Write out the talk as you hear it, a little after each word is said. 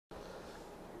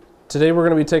Today we're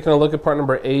going to be taking a look at part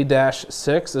number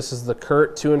A-6. This is the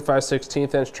CURT 2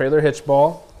 5/16 inch trailer hitch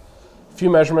ball. A few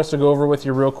measurements to go over with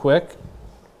you real quick.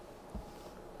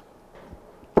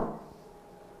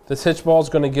 This hitch ball is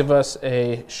going to give us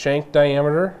a shank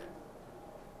diameter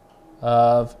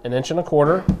of 1.25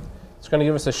 inches. It's going to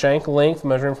give us a shank length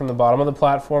measuring from the bottom of the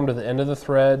platform to the end of the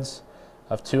threads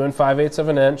of 2 5/8 of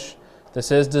an inch.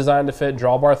 This is designed to fit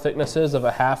drawbar thicknesses of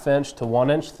a 1/2 inch to 1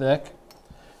 inch thick.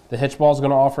 The hitch ball is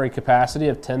going to offer a capacity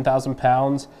of 10,000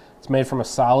 pounds. It's made from a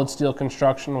solid steel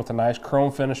construction with a nice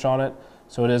chrome finish on it,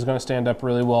 so it is going to stand up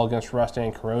really well against rust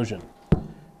and corrosion.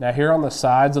 Now here on the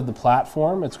sides of the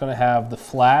platform, it's going to have the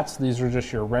flats. These are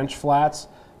just your wrench flats.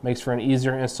 Makes for an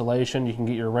easier installation. You can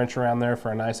get your wrench around there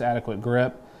for a nice adequate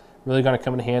grip. Really going to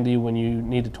come in handy when you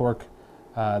need to torque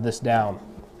this down.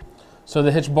 So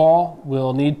the hitch ball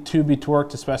will need to be torqued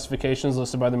to specifications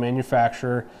listed by the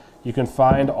manufacturer. You can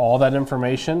find all that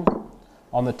information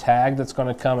on the tag that's going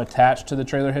to come attached to the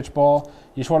trailer hitch ball.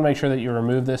 You just want to make sure that you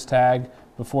remove this tag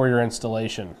before your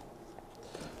installation.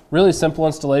 Really simple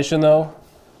installation though.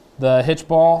 The hitch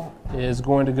ball is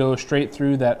going to go straight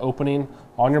through that opening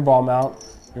on your ball mount.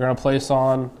 You're going to place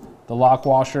on the lock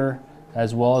washer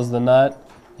as well as the nut,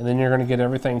 and then you're going to get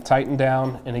everything tightened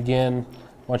down. And again,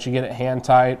 once you get it hand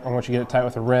tight or once you get it tight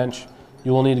with a wrench,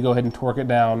 you will need to go ahead and torque it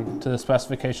down to the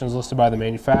specifications listed by the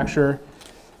manufacturer.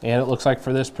 And it looks like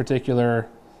for this particular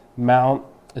mount,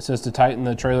 it says to tighten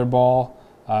the trailer ball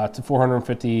to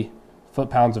 450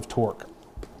 foot-pounds of torque.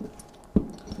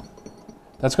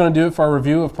 That's going to do it for our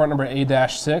review of part number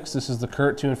A-6. This is the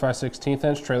CURT 2 5/16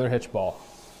 inch trailer hitch ball.